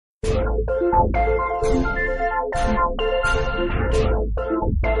From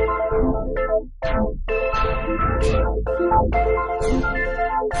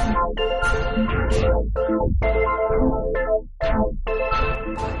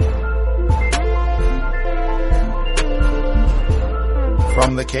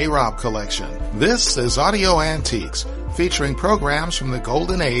the K-Rob Collection, this is Audio Antiques, featuring programs from the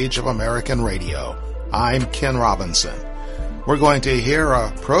golden age of American radio. I'm Ken Robinson. We're going to hear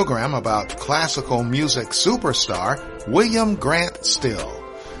a program about classical music superstar William Grant Still.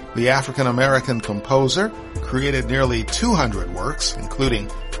 The African-American composer created nearly 200 works, including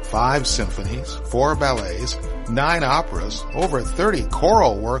 5 symphonies, 4 ballets, 9 operas, over 30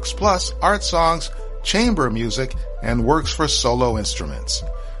 choral works, plus art songs, chamber music, and works for solo instruments.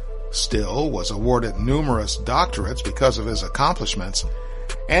 Still was awarded numerous doctorates because of his accomplishments,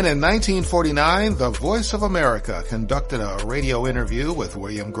 and in 1949, The Voice of America conducted a radio interview with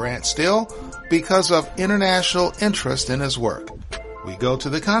William Grant Still because of international interest in his work. We go to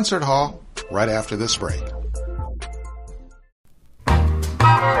the concert hall right after this break. A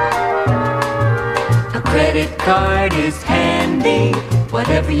credit card is handy,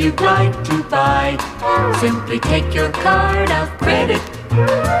 whatever you'd like to buy. Simply take your card of credit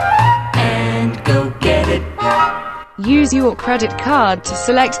and go get it. Use your credit card to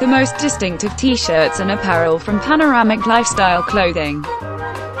select the most distinctive t-shirts and apparel from Panoramic Lifestyle Clothing.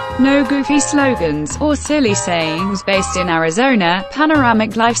 No goofy slogans or silly sayings. Based in Arizona,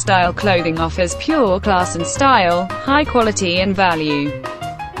 Panoramic Lifestyle Clothing offers pure class and style, high quality and value.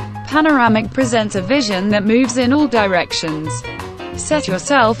 Panoramic presents a vision that moves in all directions. Set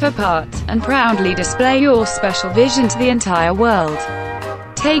yourself apart, and proudly display your special vision to the entire world.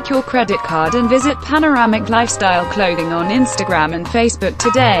 Take your credit card and visit Panoramic Lifestyle Clothing on Instagram and Facebook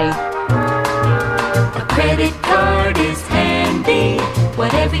today. A credit card is handy,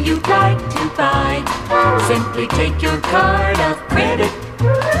 whatever you'd like to buy. Simply take your card of credit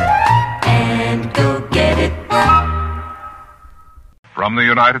and go get it. From the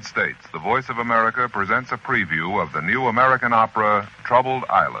United States, the Voice of America presents a preview of the new American opera, Troubled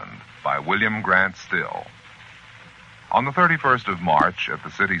Island, by William Grant Still. On the 31st of March at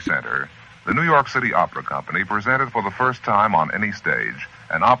the City Center, the New York City Opera Company presented for the first time on any stage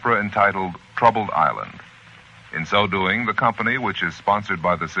an opera entitled Troubled Island. In so doing, the company, which is sponsored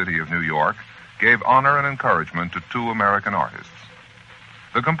by the City of New York, gave honor and encouragement to 2 American artists.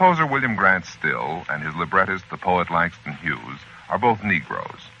 The composer William Grant Still and his librettist, the poet Langston Hughes, are both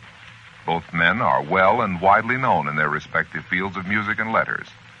Negroes. Both men are well and widely known in their respective fields of music and letters.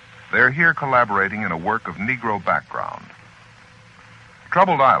 They are here collaborating in a work of Negro background.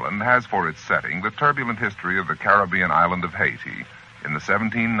 Troubled Island has for its setting the turbulent history of the Caribbean island of Haiti in the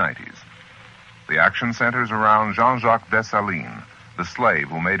 1790s. The action centers around Jean-Jacques Dessalines, the slave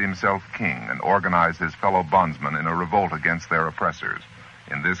who made himself king and organized his fellow bondsmen in a revolt against their oppressors,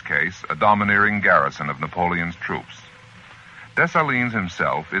 in this case, a domineering garrison of Napoleon's troops. Dessalines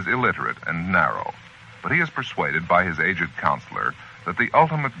himself is illiterate and narrow, but he is persuaded by his aged counselor that the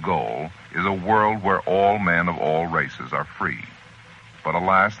ultimate goal is a world where all men of all races are free. But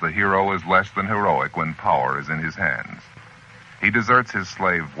alas, the hero is less than heroic when power is in his hands. He deserts his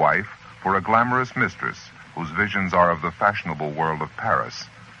slave wife for a glamorous mistress whose visions are of the fashionable world of Paris,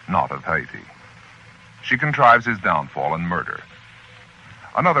 not of Haiti. She contrives his downfall and murder.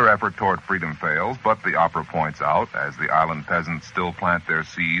 Another effort toward freedom fails, but the opera points out, as the island peasants still plant their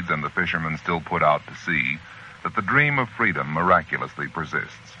seeds and the fishermen still put out to sea, that the dream of freedom miraculously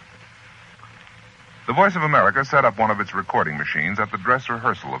persists. The Voice of America set up one of its recording machines at the dress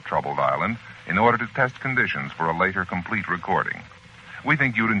rehearsal of Troubled Island in order to test conditions for a later complete recording. We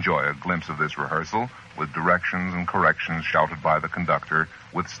think you'd enjoy a glimpse of this rehearsal, with directions and corrections shouted by the conductor,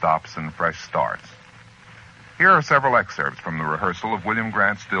 with stops and fresh starts. Here are several excerpts from the rehearsal of William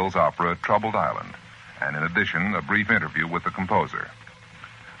Grant Still's opera, Troubled Island, and in addition, a brief interview with the composer.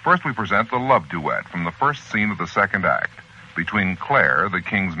 First, we present the love duet from the first scene of the second act between Claire, the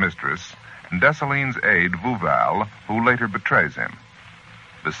king's mistress, and Dessalines' aide, Vouval, who later betrays him.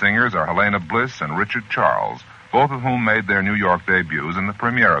 The singers are Helena Bliss and Richard Charles, both of whom made their New York debuts in the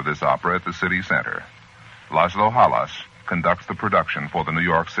premiere of this opera at the City Center. Laszlo Halas conducts the production for the New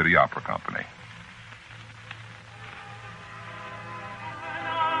York City Opera Company.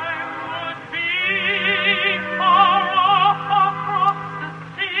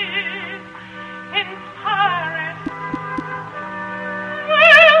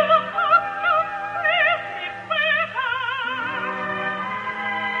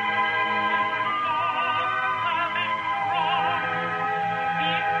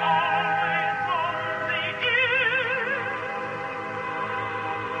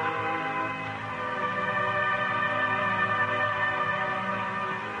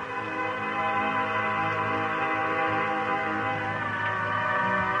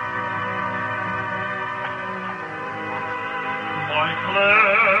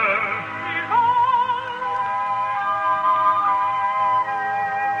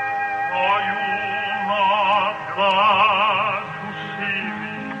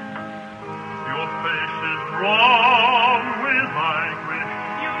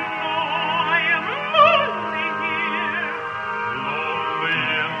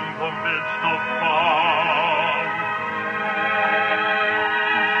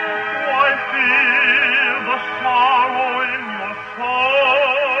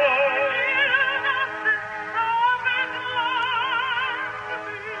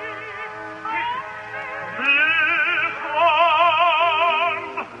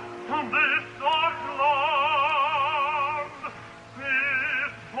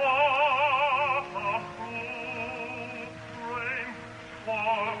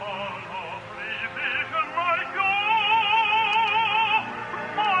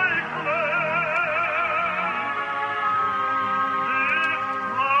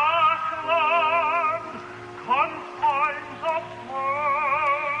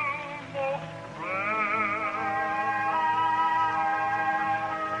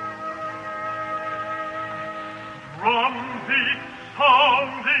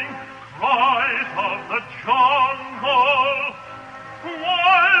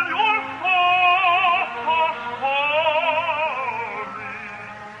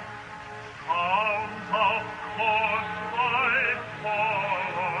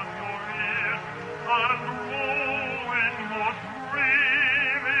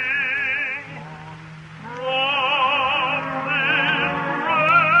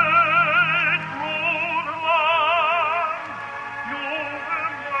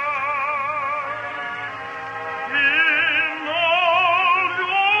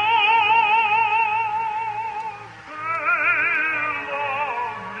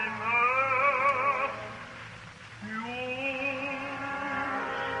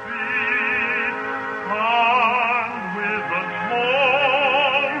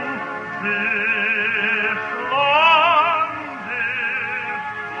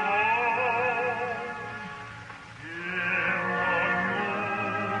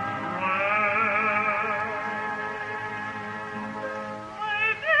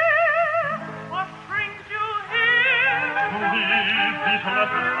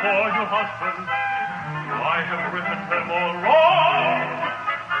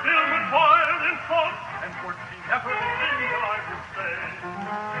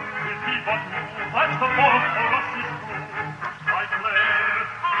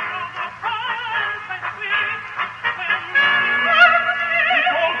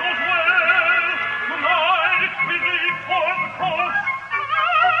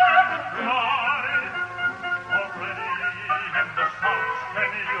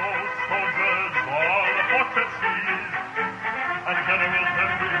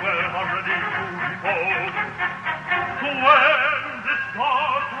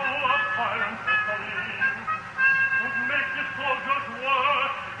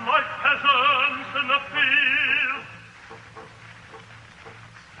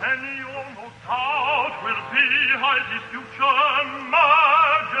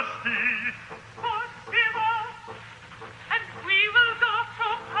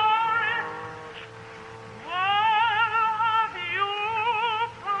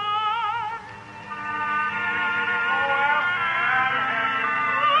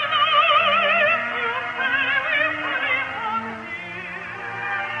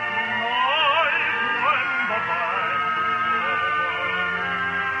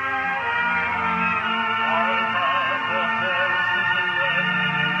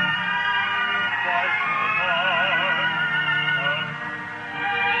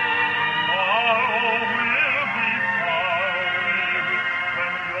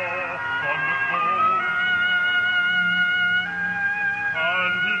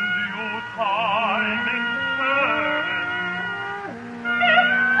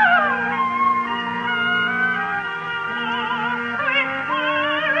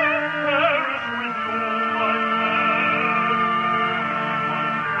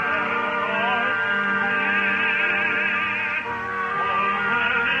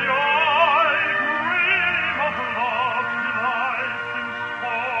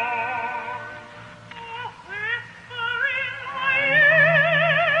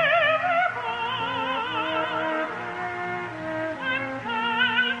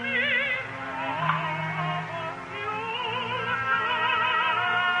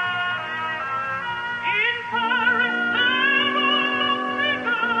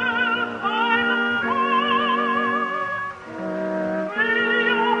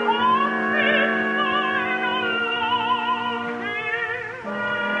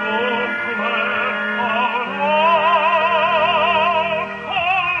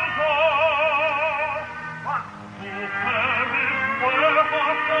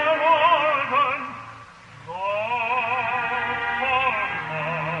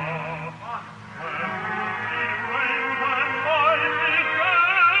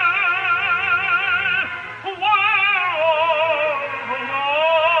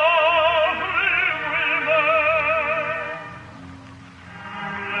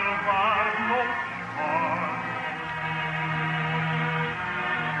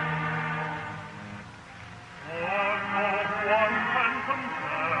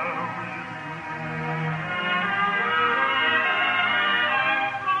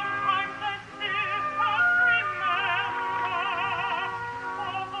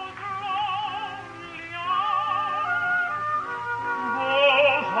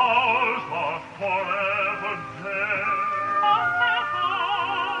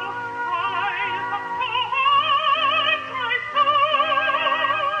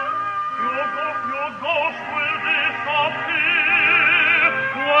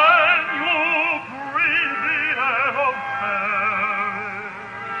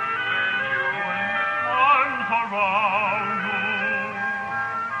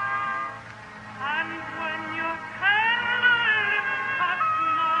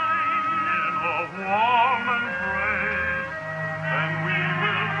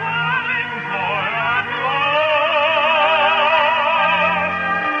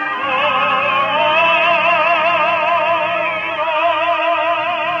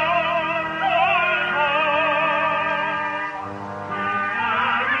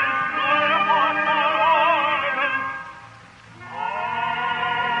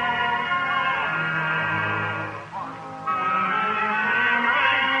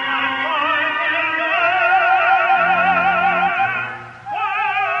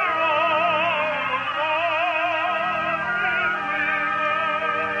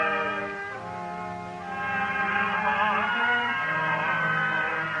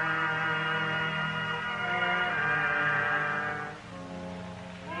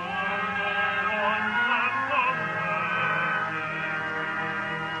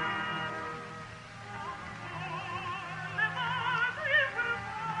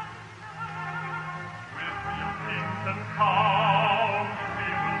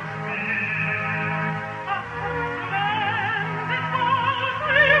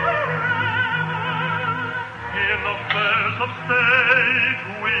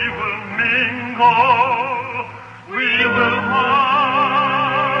 call, we will honor it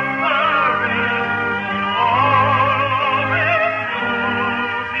all in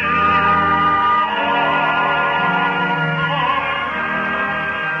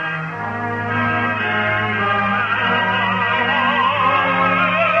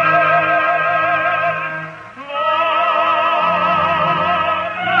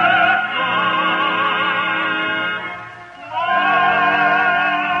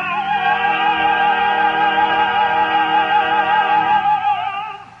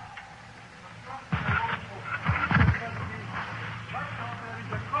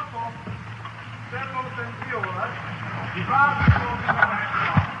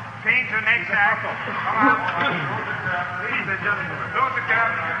Change the next act. Come on. Ladies and gentlemen, those are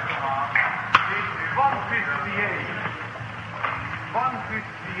captain. 158.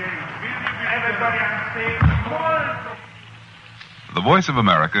 158. Everybody on stage. The Voice of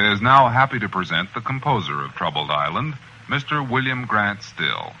America is now happy to present the composer of Troubled Island, Mr. William Grant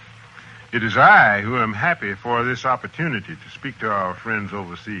Still. It is I who am happy for this opportunity to speak to our friends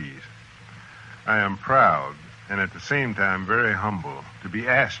overseas. I am proud and at the same time very humble to be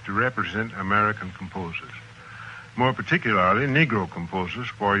asked to represent American composers, more particularly Negro composers,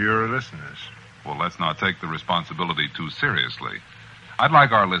 for your listeners. Well, let's not take the responsibility too seriously. I'd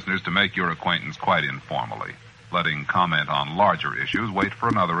like our listeners to make your acquaintance quite informally, letting comment on larger issues wait for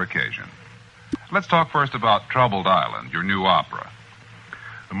another occasion. Let's talk first about Troubled Island, your new opera.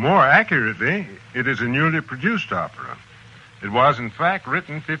 More accurately, it is a newly produced opera. It was, in fact,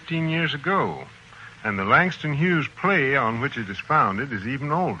 written 15 years ago, and the Langston Hughes play on which it is founded is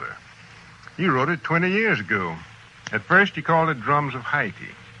even older. He wrote it 20 years ago. At first, he called it Drums of Haiti.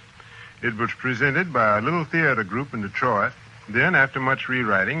 It was presented by a little theater group in Detroit, then, after much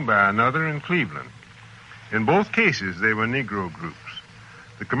rewriting, by another in Cleveland. In both cases, they were Negro groups.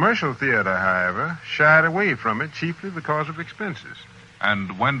 The commercial theater, however, shied away from it chiefly because of expenses.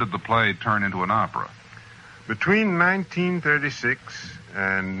 And when did the play turn into an opera? Between 1936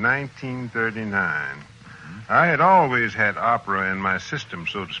 and 1939, I had always had opera in my system,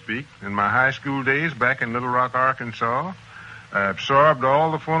 so to speak. In my high school days back in Little Rock, Arkansas, I absorbed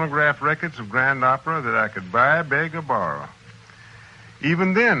all the phonograph records of grand opera that I could buy, beg, or borrow.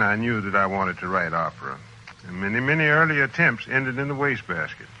 Even then, I knew that I wanted to write opera. And many, many early attempts ended in the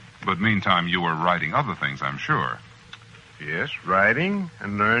wastebasket. But meantime, you were writing other things, I'm sure. Yes, writing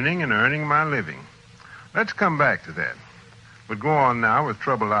and learning and earning my living. Let's come back to that. But go on now with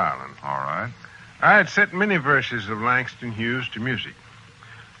Troubled Island. All right. I had set many verses of Langston Hughes to music,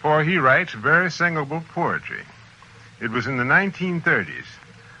 for he writes very singable poetry. It was in the 1930s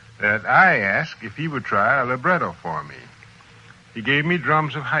that I asked if he would try a libretto for me. He gave me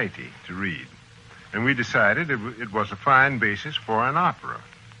Drums of Haiti to read, and we decided it was a fine basis for an opera.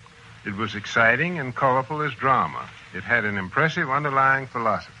 It was exciting and colorful as drama. It had an impressive underlying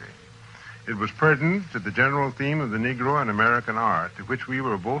philosophy. It was pertinent to the general theme of the Negro and American art, to which we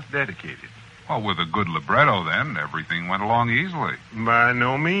were both dedicated. Well, with a good libretto, then, everything went along easily. By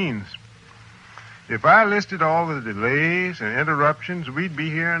no means. If I listed all the delays and interruptions, we'd be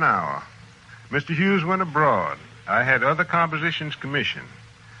here an hour. Mr. Hughes went abroad. I had other compositions commissioned,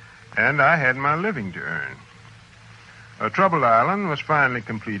 and I had my living to earn. Troubled Island was finally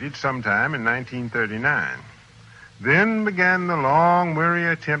completed sometime in 1939. Then began the long, weary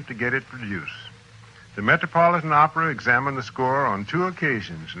attempt to get it produced. The Metropolitan Opera examined the score on 2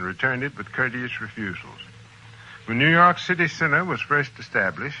 occasions and returned it with courteous refusals. When New York City Center was first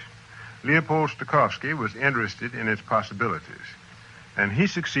established, Leopold Stokowski was interested in its possibilities, and he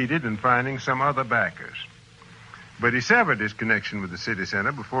succeeded in finding some other backers. But he severed his connection with the City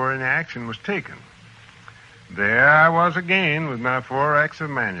Center before any action was taken. There I was again with my 4 acts of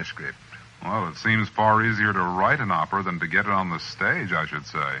manuscript. Well, it seems far easier to write an opera than to get it on the stage, I should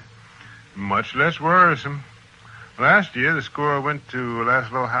say. Much less worrisome. Last year, the score went to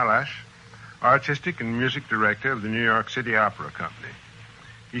Laszlo Halash, artistic and music director of the New York City Opera Company.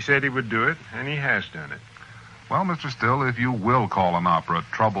 He said he would do it, and he has done it. Well, Mr. Still, if you will call an opera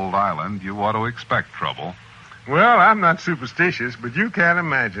Troubled Island, you ought to expect trouble. Well, I'm not superstitious, but you can't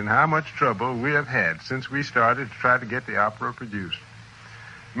imagine how much trouble we have had since we started to try to get the opera produced.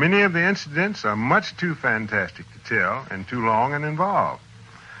 Many of the incidents are much too fantastic to tell and too long and involved.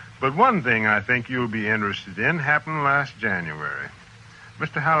 But one thing I think you'll be interested in happened last January.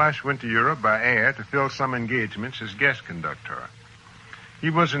 Mr. Halash went to Europe by air to fill some engagements as guest conductor. He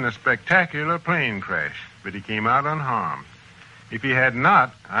was in a spectacular plane crash, but he came out unharmed. If he had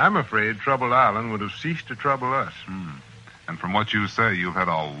not, I'm afraid Troubled Island would have ceased to trouble us. And from what you say, you've had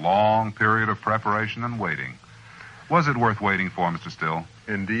a long period of preparation and waiting. Was it worth waiting for, Mr. Still?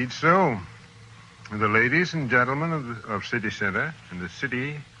 Indeed so. The ladies and gentlemen of City Center and the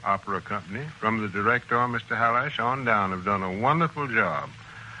City Opera Company, from the director, Mr. Hallash, on down, have done a wonderful job,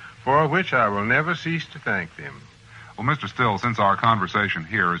 for which I will never cease to thank them. Well, Mr. Still, since our conversation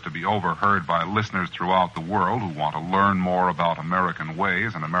here is to be overheard by listeners throughout the world who want to learn more about American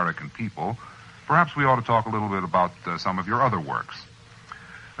ways and American people, perhaps we ought to talk a little bit about some of your other works.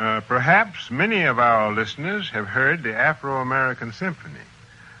 Perhaps many of our listeners have heard the Afro-American Symphony,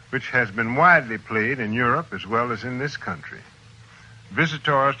 which has been widely played in Europe as well as in this country.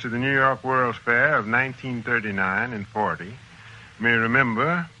 Visitors to the New York World's Fair of 1939 and 40 may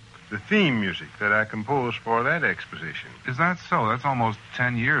remember the theme music that I composed for that exposition. Is that so? That's almost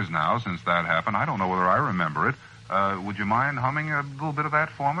 10 years now since that happened. I don't know whether I remember it. Would you mind humming a little bit of that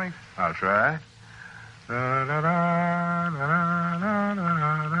for me? I'll try.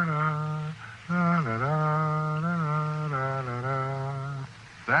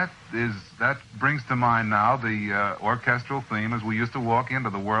 That brings to mind now the orchestral theme as we used to walk into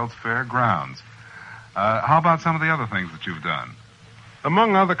the World's Fair grounds. How about some of the other things that you've done?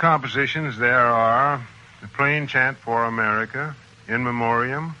 Among other compositions, there are the Plain Chant for America, In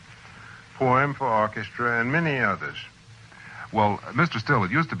Memoriam, Poem for Orchestra, and many others. Well, Mr. Still,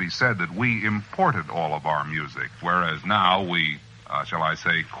 it used to be said that we imported all of our music, whereas now we, shall I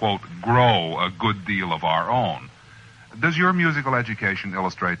say, quote, grow a good deal of our own. Does your musical education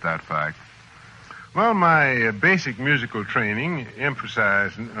illustrate that fact? Well, my basic musical training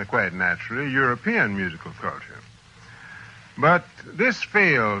emphasized, quite naturally, European musical culture. But this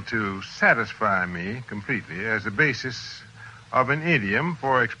failed to satisfy me completely as the basis of an idiom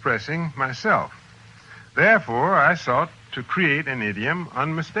for expressing myself. Therefore, I sought to create an idiom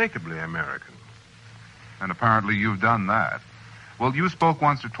unmistakably American. And apparently you've done that. Well, you spoke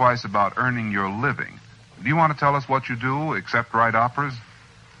once or twice about earning your living. Do you want to tell us what you do, except write operas?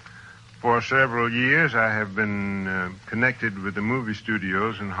 For several years, I have been connected with the movie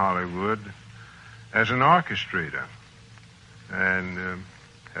studios in Hollywood as an orchestrator, and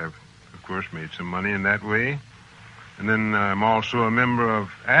have, of course, made some money in that way. And then I'm also a member of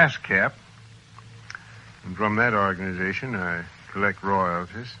ASCAP, and from that organization, I collect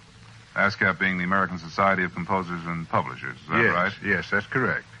royalties. ASCAP being the American Society of Composers and Publishers, is that right? Yes, that's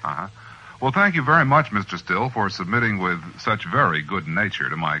correct. Uh-huh. Well, thank you very much, Mr. Still, for submitting with such very good nature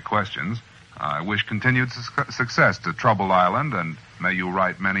to my questions. I wish continued success to Troubled Island, and may you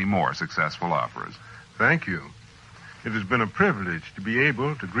write many more successful operas. Thank you. It has been a privilege to be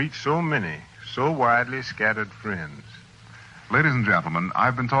able to greet so many, so widely scattered friends. Ladies and gentlemen,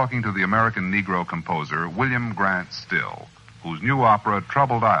 I've been talking to the American Negro composer William Grant Still, whose new opera,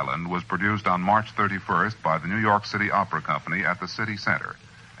 Troubled Island, was produced on March 31st by the New York City Opera Company at the City Center,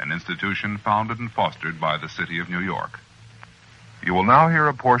 an institution founded and fostered by the City of New York. You will now hear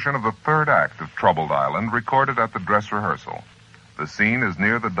a portion of the third act of Troubled Island recorded at the dress rehearsal. The scene is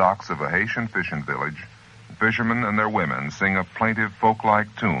near the docks of a Haitian fishing village. Fishermen and their women sing a plaintive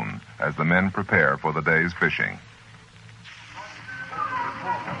folk-like tune as the men prepare for the day's fishing.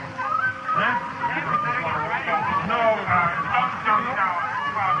 Amen.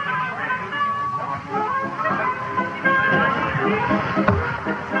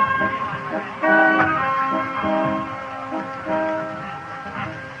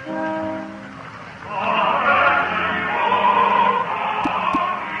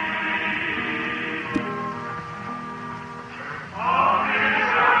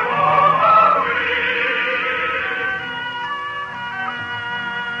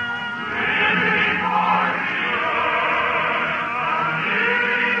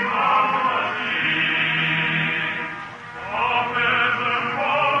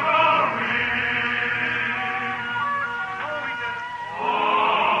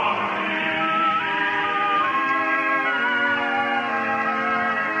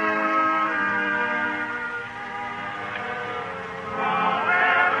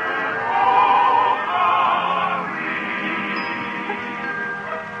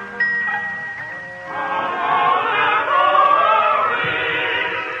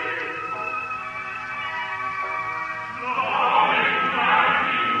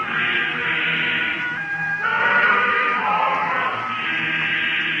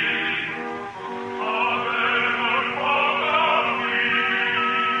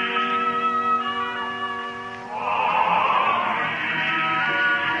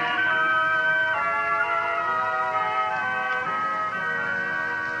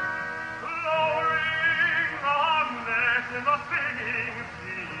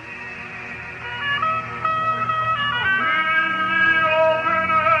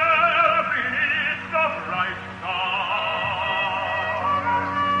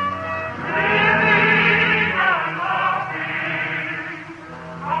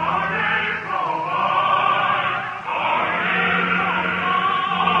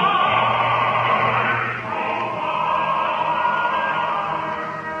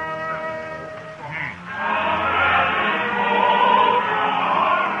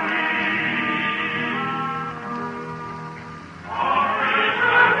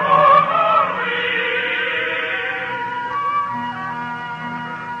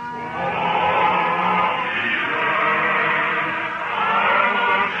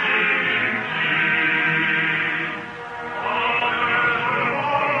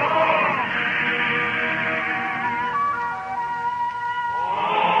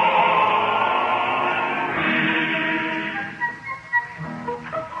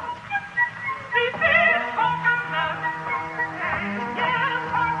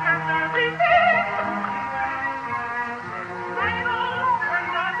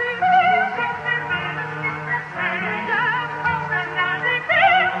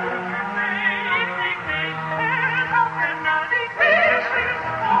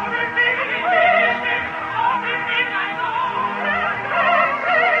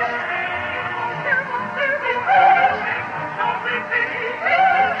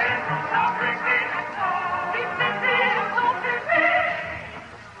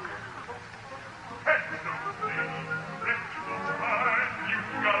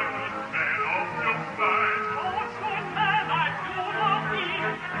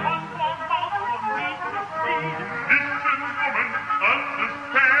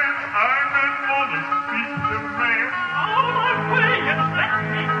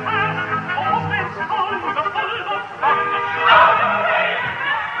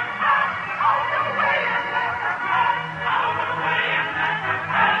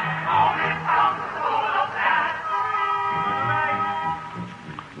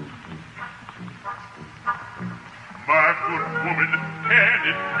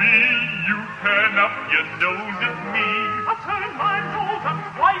 be, you turn up your nose at me. I turn my nose up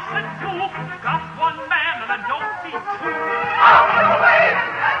twice at you. Got one man and I don't need two. Out of the way!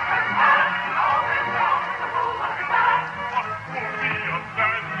 What will be a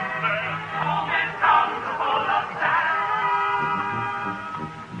bad man? All men down to full of sand.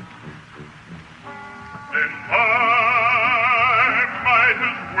 Then I might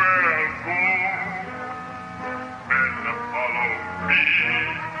as well go. Men, follow me.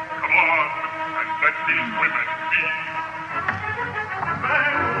 Come on, and let these women be.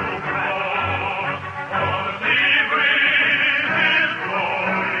 Men will fall, for the sea breeze is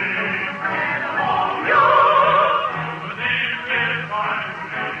blowing. Oh, you! The deep is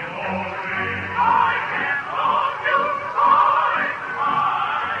finally blowing. I can hold you tight, my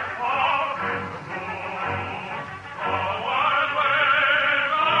heart and soul. Forward,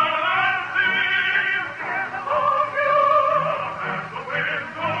 wave, and sea. Can hold you, as the wind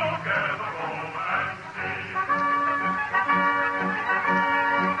together home and sea.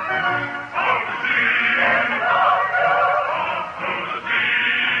 Out to sea, out to the sea.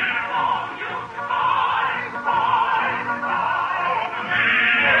 Oh, you fly, fly, fly. Out to sea,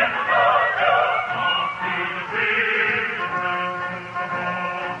 out to the sea.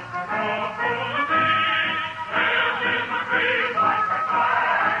 Out to the sea. Sails in the breeze like a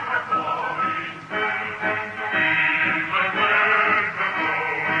flag blowing. Breeze like winds are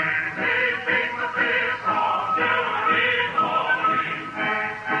blowing. Keeping the fish from gently blowing.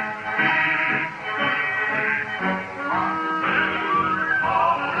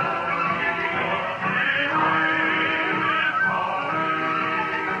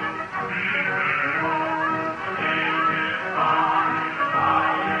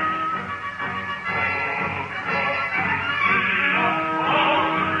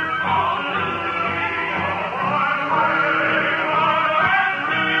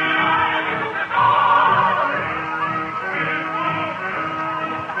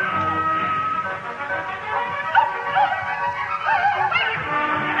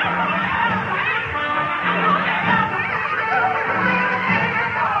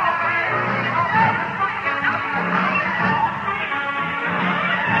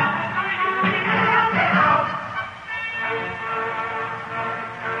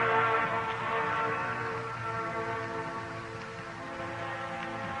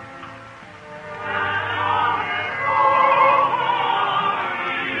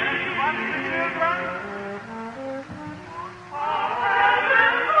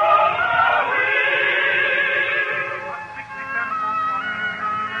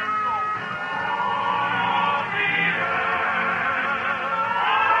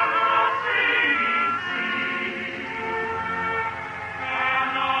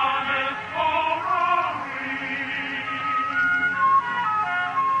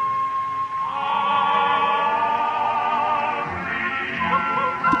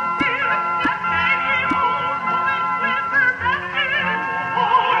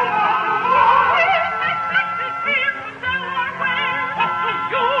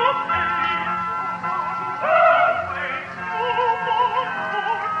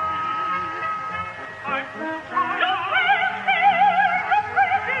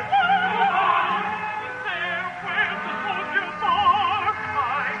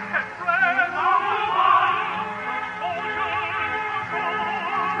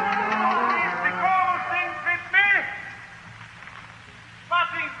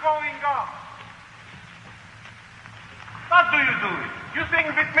 What do you do it? You sing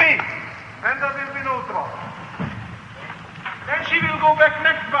with me, and there will be no trouble. Then she will go back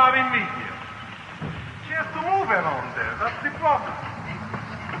next bar in Lydia. She has to move around there, that's the problem.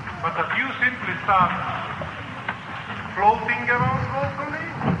 But if you simply start floating around locally,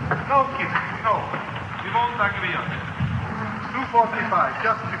 no kissing, no. We won't agree on it. 2:45,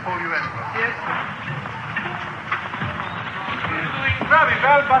 just before you enter. Yes, sir. You're doing very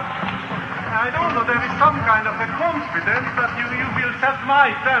well, but I don't know, there is some kind of a confidence that you will set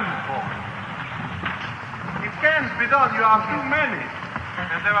my tempo. It can't be done, you are too many.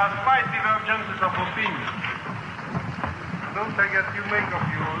 And there are quite divergences of opinion. Don't forget you make up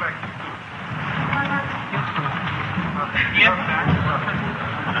your legs too. Yes, sir.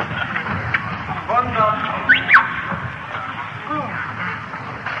 One down.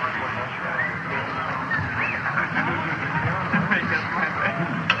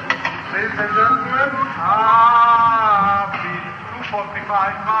 Ladies and gentlemen, beat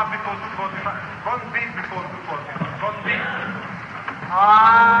 2:45, before 2:45, one beat before 2:45, one beat.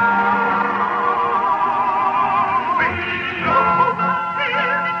 Beat.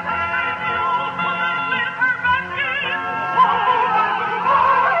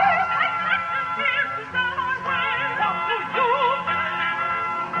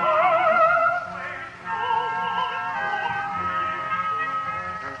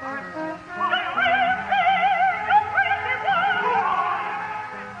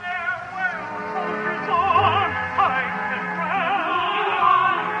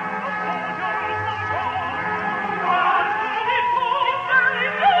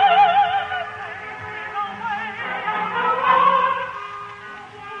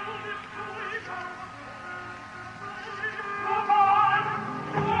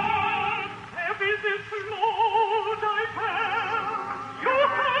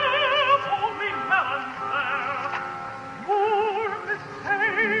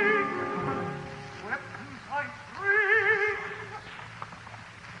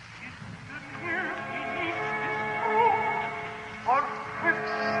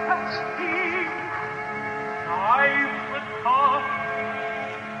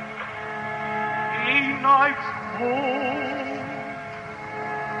 night's cold,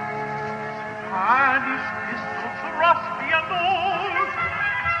 and his pistols rusty and old,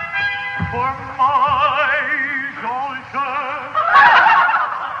 for my soldier.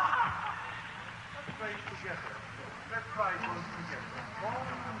 Let's play together. Let's try those together. 1,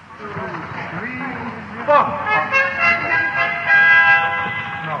 2, 3, 4.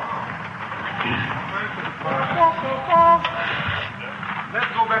 No.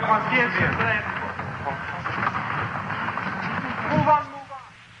 Let's go back once again. Move on, move on.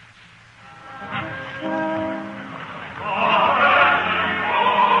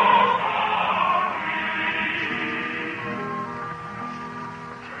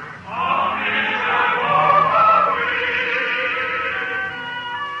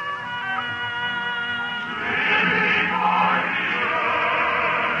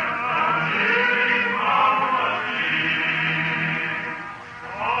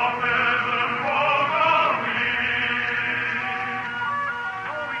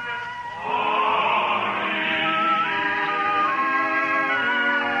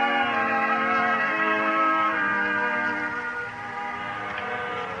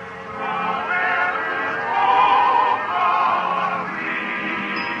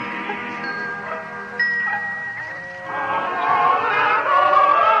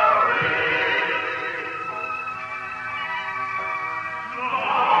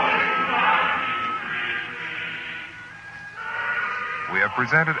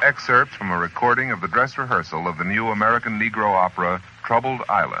 Presented excerpts from a recording of the dress rehearsal of the new American Negro opera Troubled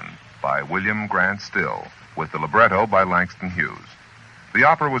Island by William Grant Still, with the libretto by Langston Hughes. The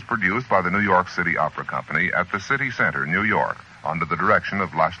opera was produced by the New York City Opera Company at the City Center, New York, under the direction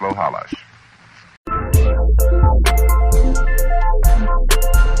of Laszlo Halasz.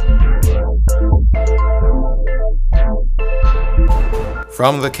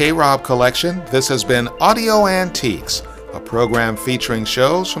 From the K-Rob collection, this has been Audio Antiques, a program featuring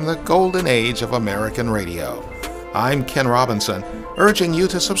shows from the golden age of American radio. I'm Ken Robinson, urging you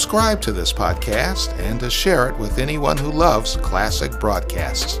to subscribe to this podcast and to share it with anyone who loves classic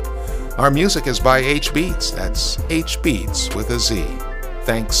broadcasts. Our music is by H Beats. That's H Beats with a Z.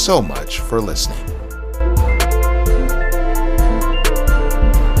 Thanks so much for listening.